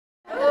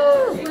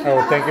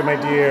Oh, thank you, my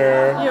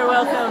dear. You're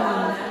welcome.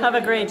 Have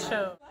a great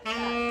show.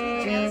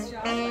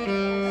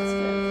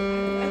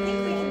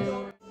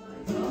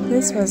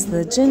 This was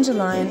the Ginja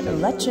Line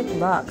Electric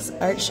Locks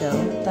art show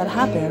that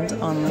happened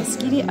on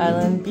Muskegon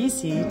Island,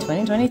 BC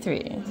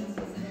 2023.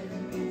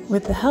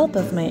 With the help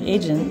of my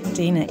agent,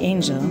 Dana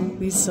Angel,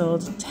 we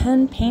sold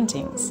 10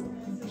 paintings.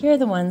 Here are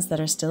the ones that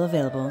are still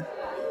available.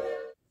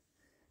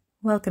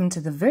 Welcome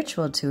to the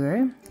virtual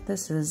tour.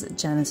 This is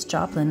Janis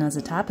Joplin as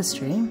a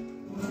tapestry.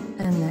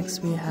 And next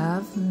we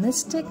have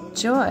Mystic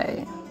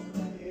Joy.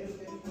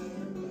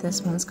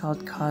 This one's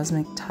called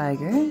Cosmic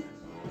Tiger,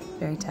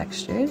 very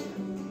textured.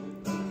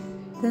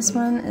 This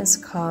one is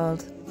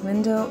called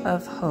Window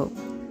of Hope.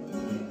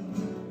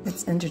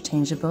 It's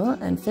interchangeable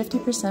and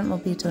 50% will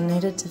be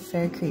donated to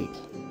Fair Creek.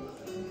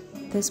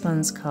 This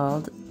one's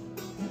called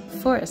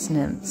Forest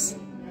Nymphs.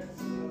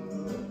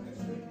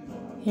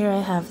 Here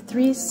I have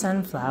 3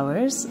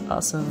 sunflowers,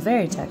 also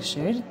very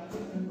textured.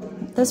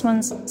 This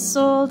one's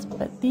sold,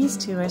 but these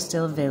 2 are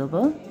still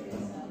available.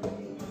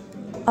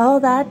 All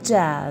That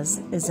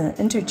Jazz is an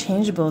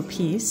interchangeable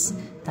piece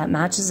that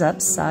matches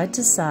up side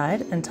to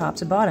side and top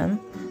to bottom,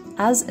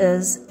 as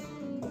is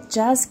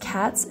Jazz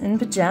Cats in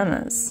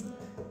Pajamas.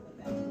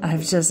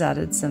 I've just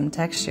added some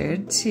texture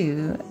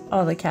to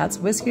all the cats'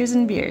 whiskers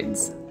and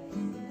beards.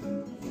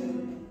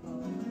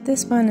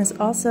 This one is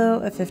also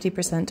a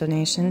 50%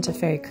 donation to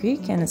Fairy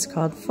Creek and it's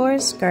called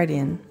Forest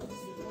Guardian.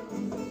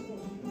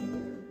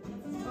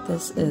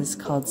 This is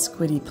called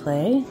Squiddy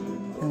Play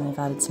and I've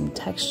added some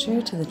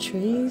texture to the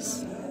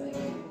trees.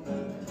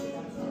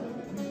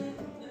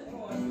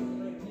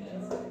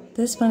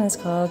 This one is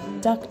called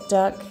Duck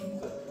Duck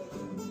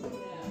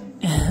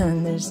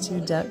and there's 2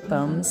 duck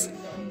bums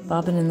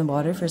bobbing in the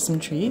water for some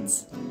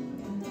treats.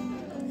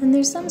 And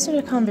there's some sort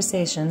of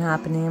conversation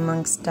happening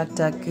amongst Duck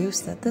Duck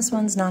Goose that this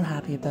one's not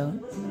happy about.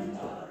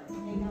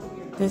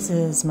 This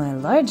is my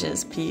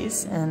largest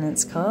piece and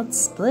it's called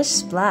Splish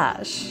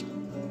Splash.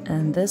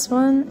 And this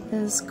one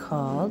is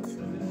called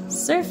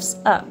Surf's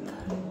Up.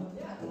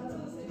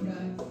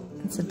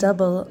 It's a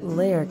double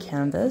layer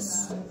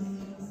canvas,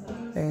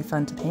 very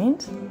fun to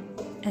paint.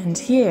 And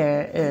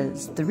here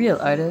is the real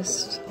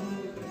artist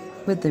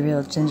with the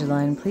real Ginja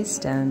Line, please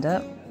stand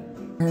up.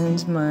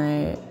 And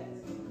my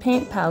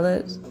paint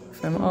palette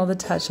from all the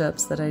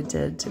touch-ups that I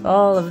did to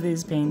all of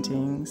these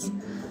paintings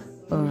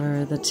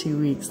over the 2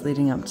 weeks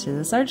leading up to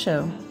this art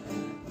show.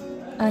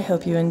 I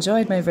hope you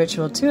enjoyed my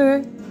virtual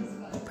tour.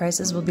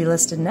 Prices will be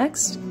listed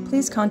next.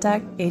 Please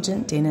contact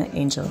Agent Dana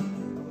Angel.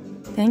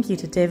 Thank you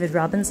to David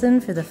Robinson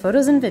for the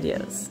photos and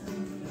videos.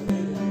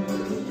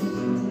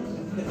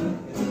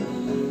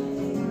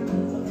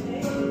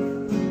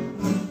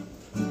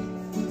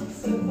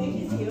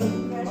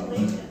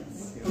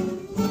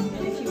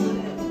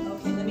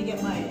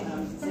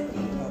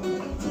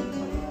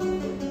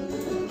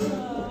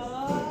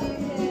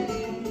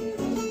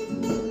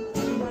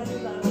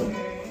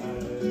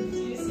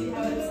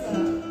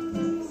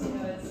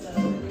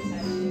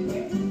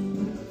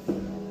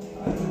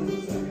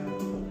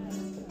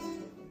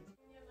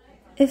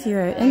 If you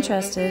are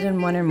interested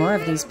in one or more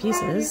of these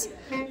pieces,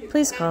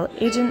 please call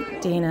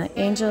Agent Dana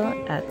Angel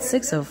at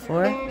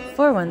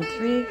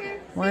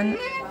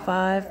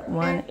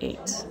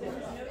 604-413-1518.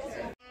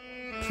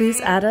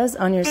 Please add us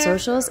on your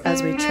socials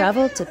as we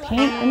travel to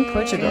paint in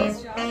Portugal.